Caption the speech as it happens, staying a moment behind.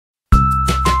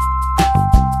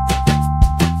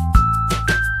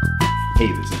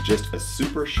just a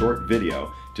super short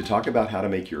video to talk about how to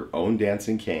make your own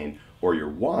dancing cane or your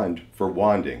wand for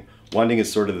wanding. Wanding is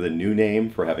sort of the new name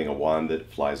for having a wand that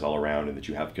flies all around and that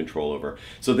you have control over.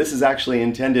 So this is actually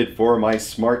intended for my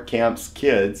Smart Camps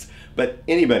kids, but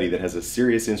anybody that has a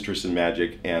serious interest in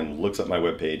magic and looks up my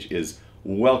webpage is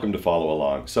welcome to follow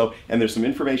along. So, and there's some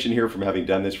information here from having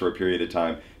done this for a period of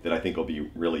time that I think will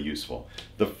be really useful.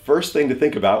 The first thing to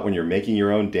think about when you're making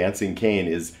your own dancing cane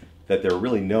is that there are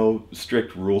really no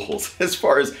strict rules as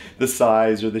far as the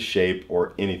size or the shape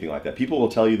or anything like that. People will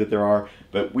tell you that there are,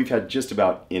 but we've had just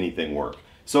about anything work.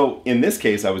 So in this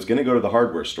case, I was going to go to the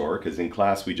hardware store because in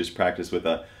class we just practiced with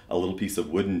a little piece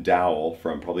of wooden dowel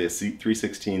from probably a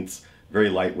 3/16 very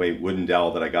lightweight wooden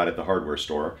dowel that I got at the hardware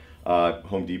store.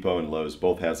 Home Depot and Lowe's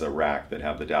both has a rack that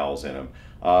have the dowels in them.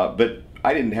 But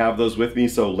I didn't have those with me,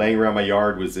 so laying around my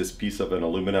yard was this piece of an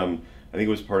aluminum, I think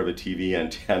it was part of a TV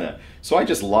antenna. So I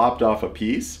just lopped off a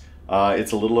piece.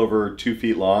 It's a little over 2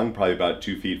 feet long, probably about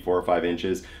 2 feet 4 or 5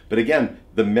 inches. But again,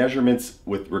 the measurements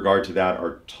with regard to that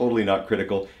are totally not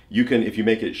critical. You can, if you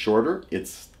make it shorter,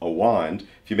 it's a wand.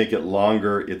 If you make it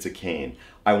longer, it's a cane.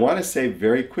 I want to say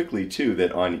very quickly too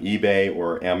that on eBay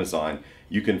or Amazon,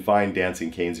 you can find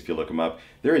dancing canes if you look them up.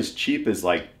 They're as cheap as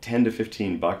like 10 to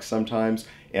 15 bucks sometimes,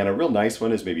 and a real nice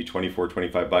one is maybe 24,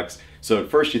 25 bucks. So at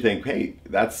first you think, hey,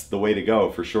 that's the way to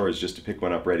go for sure, is just to pick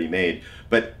one up ready-made.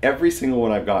 But every single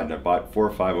one I've gotten, I've bought 4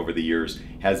 or 5 over the years,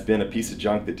 has been a piece of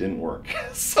junk that didn't work.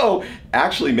 So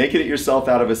actually making it yourself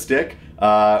out of a stick,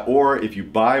 or if you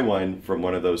buy one from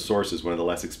one of those sources, one of the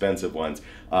less expensive ones,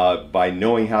 by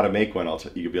knowing how to make one,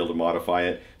 you'll be able to modify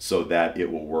it so that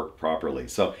it will work properly.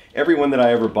 So every one that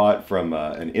I ever bought from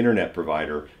an internet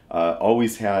provider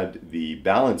always had the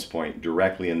balance point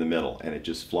directly in the middle, and it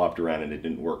just flopped around and it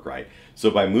didn't work right. So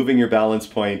by moving your balance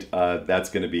point, that's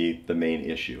going to be the main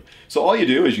issue. So all you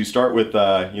do is you start with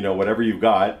you know, whatever you've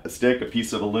got, a stick, a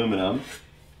piece of aluminum,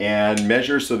 and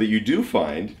measure so that you do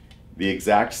find the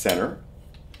exact center.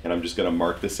 And I'm just going to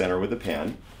mark the center with a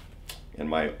pen. And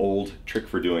my old trick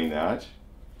for doing that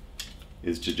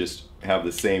is to just have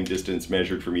the same distance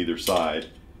measured from either side,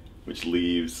 which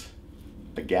leaves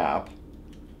a gap,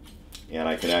 and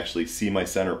I can actually see my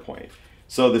center point.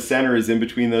 So the center is in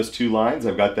between those two lines.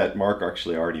 I've got that mark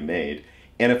actually already made.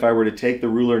 And if I were to take the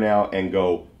ruler now and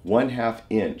go 1/2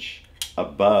 inch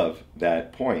above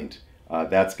that point,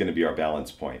 that's going to be our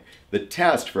balance point. The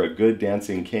test for a good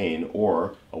dancing cane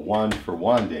or a wand for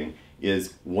wanding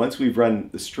is once we've run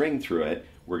the string through it,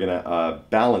 we're going to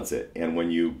balance it. And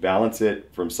when you balance it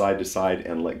from side to side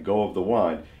and let go of the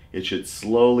wand, it should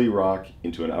slowly rock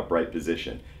into an upright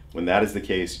position. When that is the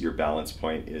case, your balance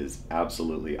point is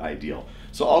absolutely ideal.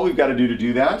 So all we've got to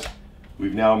do that,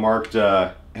 we've now marked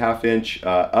 1/2 inch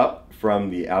up from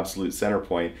the absolute center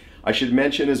point. I should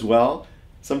mention as well,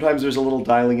 sometimes there's a little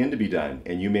dialing in to be done,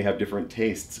 and you may have different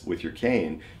tastes with your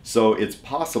cane. So it's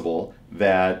possible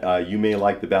that you may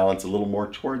like the balance a little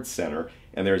more towards center,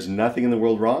 and there's nothing in the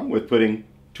world wrong with putting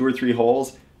 2 or 3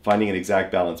 holes, finding an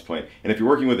exact balance point. And if you're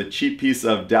working with a cheap piece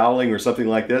of doweling or something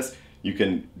like this, you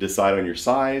can decide on your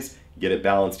size, get it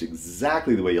balanced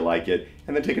exactly the way you like it,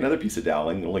 and then take another piece of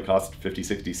doweling. It only costs 50,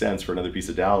 60 cents for another piece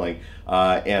of doweling,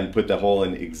 and put the hole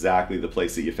in exactly the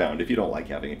place that you found if you don't like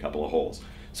having a couple of holes.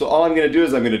 So all I'm going to do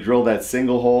is I'm going to drill that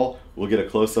single hole. We'll get a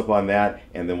close-up on that,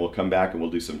 and then we'll come back and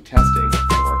we'll do some testing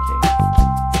of our cane.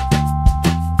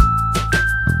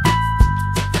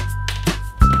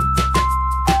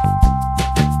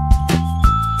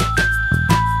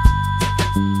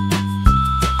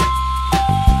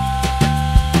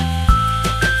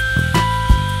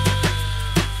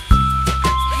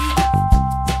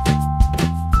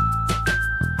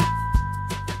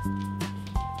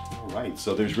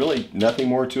 So there's really nothing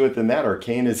more to it than that. Our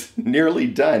cane is nearly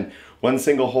done. One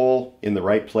single hole in the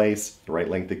right place, the right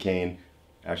length of cane.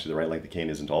 Actually, the right length of cane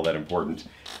isn't all that important.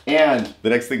 And the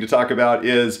next thing to talk about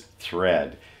is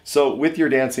thread. So with your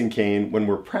dancing cane, when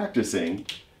we're practicing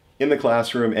in the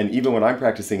classroom, and even when I'm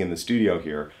practicing in the studio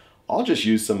here, I'll just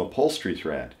use some upholstery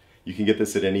thread. You can get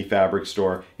this at any fabric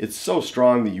store. It's so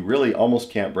strong that you really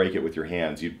almost can't break it with your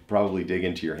hands. You'd probably dig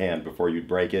into your hand before you'd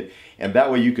break it. And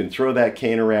that way you can throw that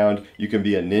cane around, you can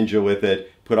be a ninja with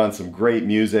it, put on some great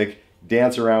music,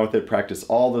 dance around with it, practice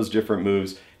all those different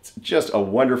moves. It's just a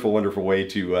wonderful, wonderful way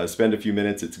to spend a few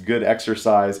minutes. It's good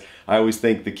exercise. I always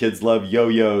think the kids love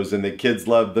yo-yos and the kids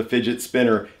love the fidget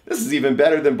spinner. This is even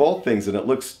better than both things, and it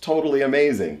looks totally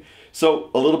amazing. So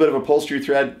a little bit of upholstery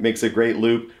thread makes a great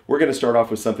loop. We're going to start off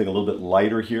with something a little bit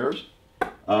lighter here.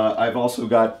 I've also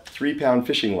got 3-pound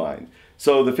fishing line.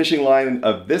 So the fishing line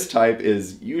of this type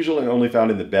is usually only found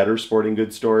in the better sporting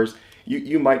goods stores.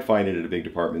 You might find it at a big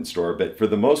department store, but for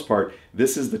the most part,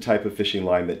 this is the type of fishing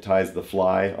line that ties the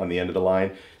fly on the end of the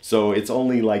line. So it's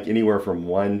only like anywhere from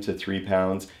 1 to 3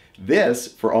 pounds. This,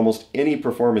 for almost any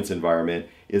performance environment,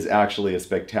 is actually a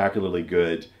spectacularly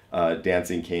good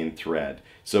dancing cane thread.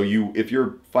 So if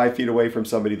you're 5 feet away from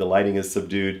somebody, the lighting is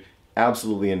subdued,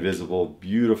 absolutely invisible,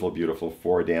 beautiful, beautiful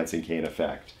for a dancing cane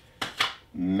effect.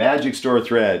 Magic Store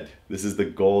thread. This is the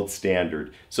gold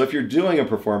standard. So if you're doing a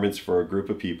performance for a group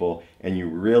of people and you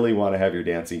really want to have your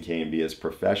dancing cane be as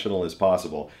professional as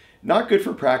possible, not good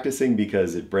for practicing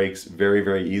because it breaks very,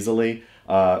 very easily.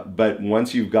 But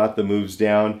once you've got the moves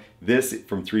down, this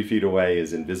from 3 feet away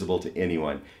is invisible to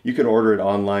anyone. You can order it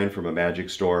online from a Magic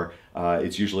Store.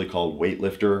 It's usually called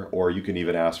Weightlifter, or you can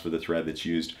even ask for the thread that's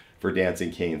used for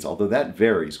dancing canes, although that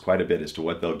varies quite a bit as to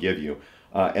what they'll give you.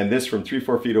 And this from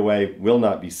 3-4 feet away will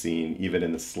not be seen even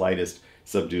in the slightest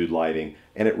subdued lighting.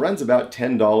 And it runs about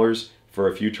 $10 for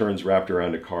a few turns wrapped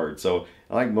around a card. So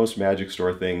like most Magic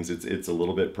Store things, it's a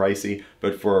little bit pricey,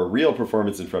 but for a real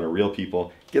performance in front of real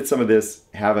people, get some of this,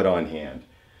 have it on hand.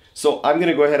 So I'm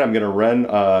gonna go ahead, I'm gonna run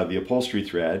the upholstery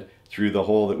thread through the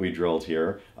hole that we drilled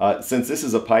here. Since this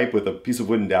is a pipe with a piece of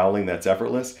wooden doweling, that's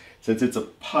effortless. Since it's a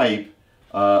pipe,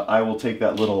 I will take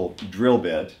that little drill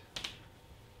bit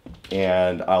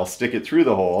and I'll stick it through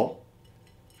the hole,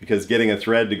 because getting a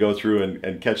thread to go through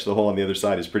and catch the hole on the other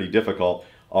side is pretty difficult.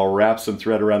 I'll wrap some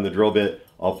thread around the drill bit,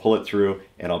 I'll pull it through,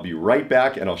 and I'll be right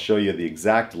back and I'll show you the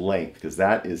exact length, because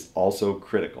that is also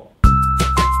critical.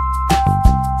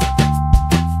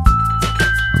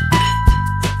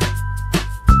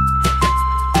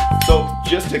 So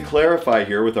just to clarify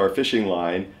here with our fishing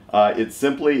line, it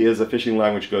simply is a fishing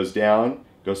line which goes down,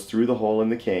 goes through the hole in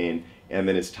the cane, and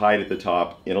then is tied at the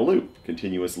top in a loop,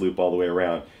 continuous loop all the way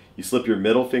around. You slip your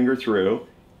middle finger through,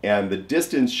 and the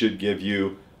distance should give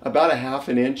you about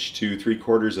 1/2 inch to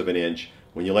 3/4 of an inch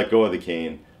when you let go of the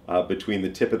cane between the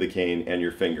tip of the cane and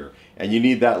your finger. And you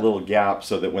need that little gap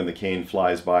so that when the cane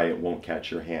flies by, it won't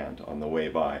catch your hand on the way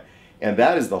by. And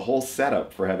that is the whole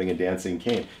setup for having a dancing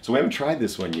cane. So we haven't tried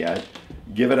this one yet.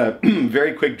 Give it a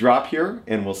very quick drop here,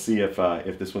 and we'll see if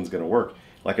this one's gonna work.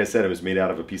 Like I said, it was made out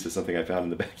of a piece of something I found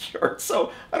in the backyard, so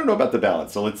I don't know about the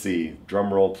balance. So let's see.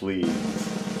 Drum roll, please.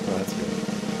 Oh, that's good.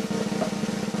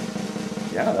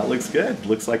 Yeah, that looks good.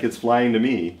 Looks like it's flying to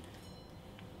me.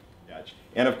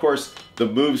 And of course, the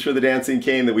moves for the dancing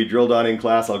cane that we drilled on in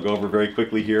class, I'll go over very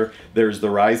quickly here. There's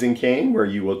the rising cane, where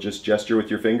you will just gesture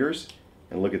with your fingers.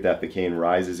 And look at that, the cane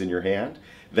rises in your hand.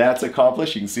 That's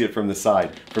accomplished. You can see it from the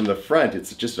side. From the front,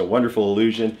 it's just a wonderful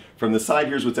illusion. From the side,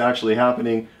 here's what's actually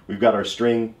happening. We've got our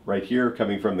string right here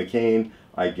coming from the cane.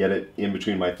 I get it in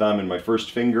between my thumb and my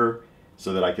first finger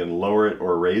so that I can lower it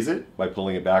or raise it by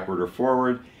pulling it backward or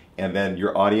forward. And then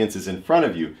your audience is in front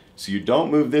of you. So you don't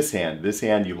move this hand. This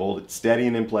hand, you hold it steady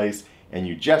and in place, and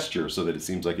you gesture so that it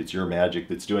seems like it's your magic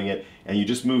that's doing it. And you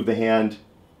just move the hand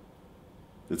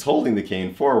that's holding the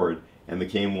cane forward, and the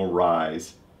cane will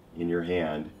rise in your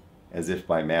hand as if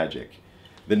by magic.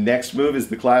 The next move is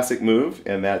the classic move,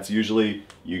 and that's usually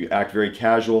you act very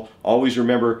casual. Always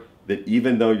remember that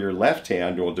even though your left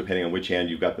hand, or depending on which hand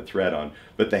you've got the thread on,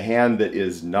 but the hand that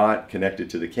is not connected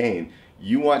to the cane,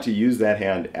 you want to use that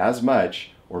hand as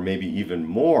much or maybe even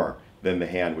more than the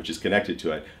hand which is connected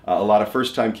to it. A lot of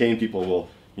first-time cane people will,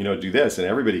 do this, and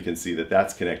everybody can see that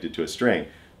that's connected to a string.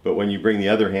 But when you bring the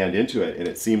other hand into it, and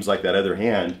it seems like that other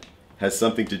hand has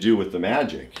something to do with the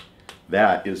magic,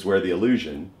 that is where the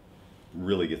illusion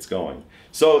really gets going.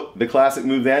 So the classic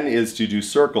move then is to do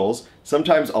circles.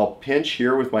 Sometimes I'll pinch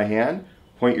here with my hand,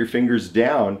 point your fingers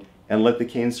down, and let the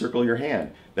cane circle your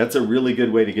hand. That's a really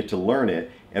good way to get to learn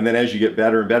it. And then as you get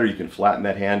better and better, you can flatten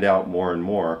that hand out more and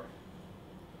more.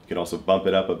 You can also bump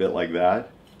it up a bit like that.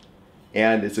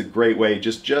 And it's a great way,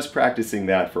 just practicing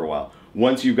that for a while.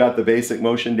 Once you've got the basic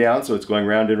motion down, so it's going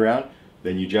round and round,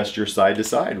 then you gesture side to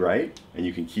side, right? And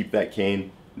you can keep that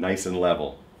cane nice and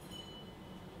level.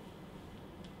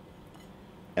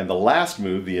 And the last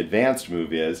move, the advanced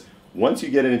move, is once you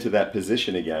get into that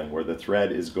position again where the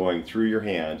thread is going through your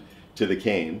hand to the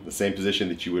cane, the same position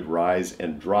that you would rise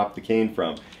and drop the cane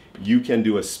from, you can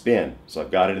do a spin. So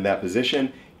I've got it in that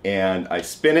position, and I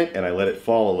spin it and I let it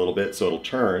fall a little bit so it'll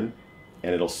turn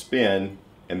and it'll spin,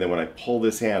 and then when I pull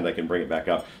this hand I can bring it back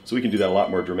up. So we can do that a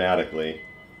lot more dramatically.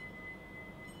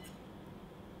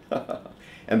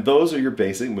 And those are your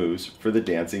basic moves for the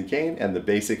dancing cane and the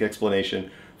basic explanation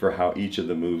for how each of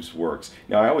the moves works.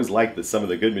 Now I always like that some of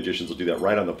the good magicians will do that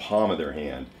right on the palm of their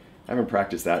hand. I haven't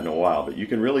practiced that in a while, but you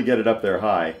can really get it up there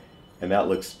high, and that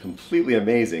looks completely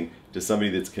amazing to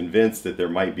somebody that's convinced that there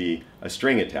might be a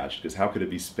string attached, because how could it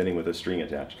be spinning with a string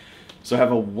attached? So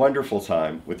have a wonderful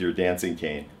time with your dancing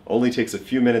cane. Only takes a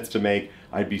few minutes to make.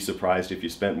 I'd be surprised if you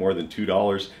spent more than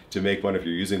 $2 to make one if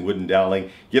you're using wooden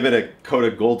doweling. Give it a coat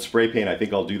of gold spray paint. I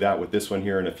think I'll do that with this one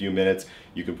here in a few minutes.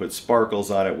 You can put sparkles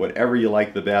on it, whatever you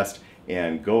like the best,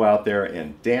 and go out there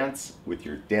and dance with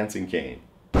your dancing cane.